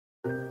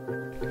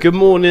Good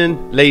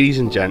morning, ladies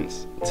and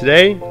gents.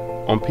 Today,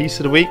 on Piece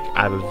of the Week,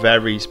 I have a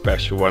very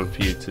special one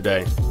for you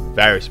today.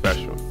 Very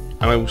special.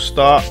 And I will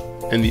start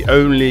in the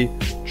only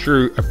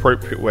true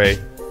appropriate way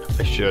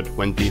I should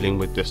when dealing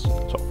with this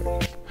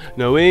topic.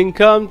 No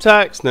income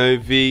tax, no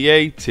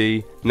VAT,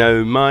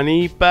 no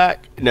money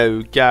back,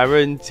 no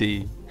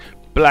guarantee.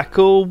 Black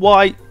or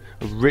white,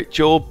 rich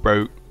or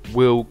broke,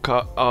 we'll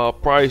cut our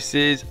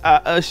prices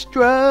at a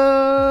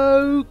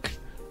stroke.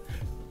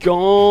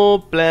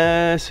 God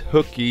bless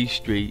Hooky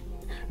Street.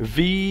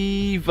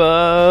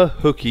 Viva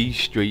Hooky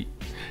Street.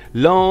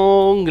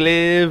 Long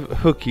live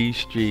Hooky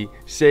Street.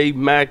 Say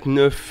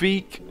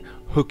Magnifique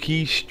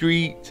Hooky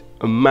Street.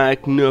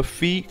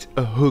 Magnifique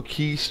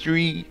Hooky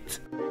Street.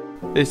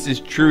 This is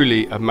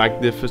truly a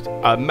magnifique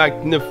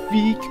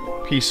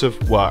piece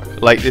of work.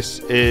 Like, this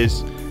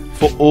is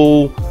for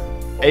all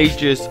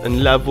ages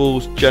and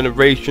levels,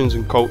 generations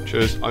and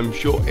cultures. I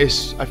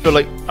feel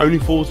like Only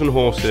Fools and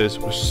Horses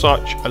was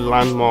such a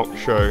landmark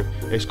show.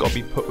 It's got to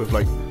be put with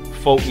like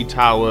Faulty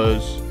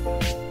Towers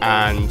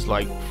and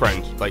like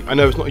Friends. Like, I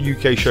know it's not a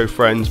UK show,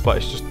 Friends, but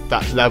it's just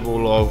that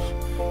level of.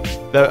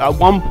 At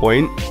one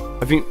point,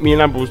 I think me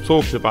and Amber was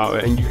talking about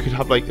it, and you could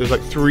have there's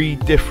 3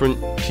 different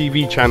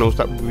TV channels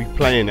that would be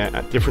playing it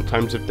at different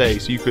times of day,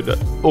 so you could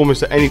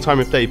almost at any time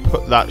of day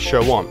put that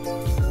show on.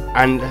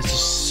 And there's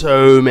just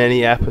so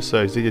many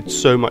episodes. They did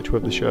so much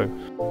with the show.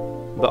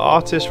 The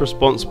artist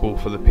responsible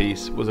for the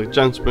piece was a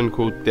gentleman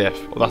called Diff,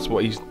 or that's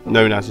what he's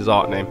known as, his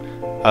art name.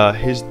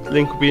 His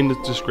link will be in the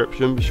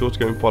description, be sure to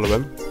go and follow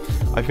him.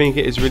 I think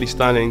it is really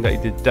stunning that he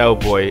did Del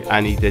Boy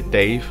and he did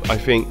Dave. I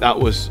think that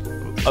was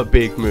a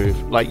big move.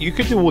 Like, you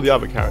could do all the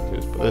other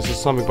characters, but there's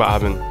just something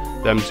about having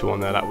them two on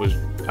there that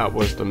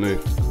was the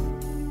move.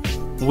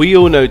 We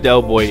all know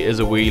Del Boy is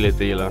a wheeler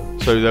dealer,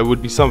 so there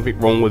would be something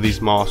wrong with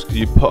these masks.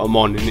 You put them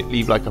on and it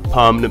leave like a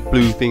permanent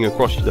blue thing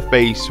across the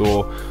face,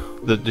 or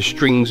the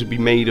strings would be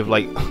made of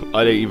I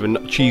don't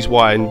even cheese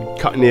wire and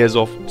cutting ears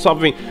off.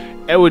 Something.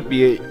 It would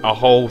be a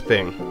whole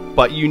thing.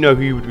 But you know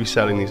who would be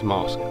selling these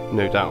masks,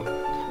 no doubt.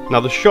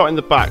 Now, the shot in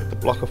the back, the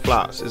block of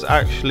flats, is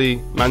actually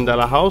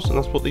Mandela House, and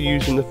that's what they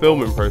used in the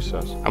filming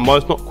process. And while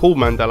it's not called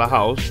Mandela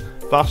House,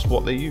 that's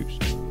what they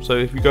used. So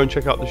if you go and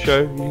check out the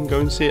show, you can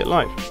go and see it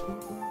live.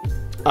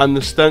 And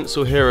the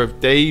stencil here of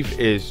Dave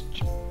is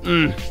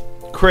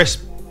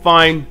crisp,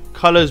 fine,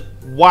 colours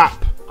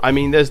whap. I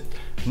mean, there's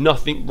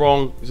nothing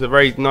wrong. It's a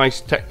very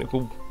nice,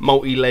 technical,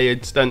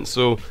 multi-layered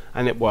stencil,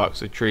 and it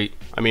works a treat.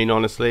 I mean,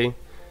 honestly,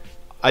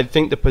 I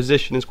think the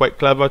position is quite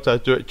clever to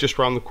do it just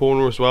around the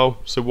corner as well.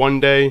 So one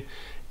day,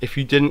 if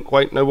you didn't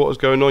quite know what was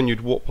going on,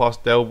 you'd walk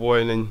past Del Boy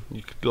and then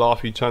you could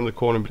laugh, you'd turn the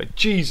corner and be like,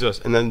 Jesus!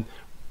 And then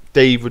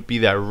Dave would be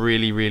there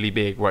really, really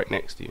big right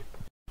next to you.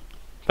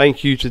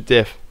 Thank you to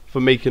Diff for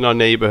making our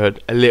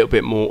neighbourhood a little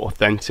bit more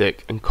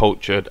authentic and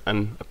cultured,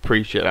 and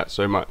appreciate that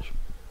so much.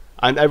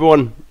 And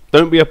everyone,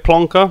 don't be a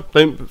plonker.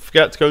 Don't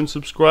forget to go and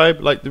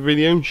subscribe, like the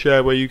video, and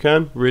share where you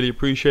can. Really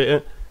appreciate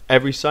it.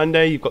 Every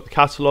Sunday you've got the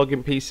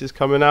cataloguing pieces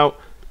coming out.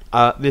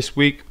 This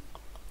week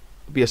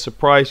will be a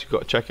surprise, you've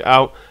got to check it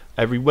out.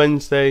 Every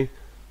Wednesday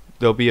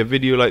there'll be a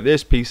video like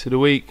this, Piece of the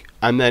Week,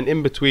 and then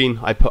in between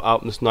I put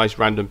out this nice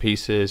random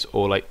pieces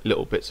or like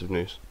little bits of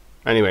news.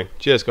 Anyway,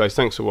 cheers guys,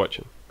 thanks for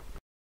watching.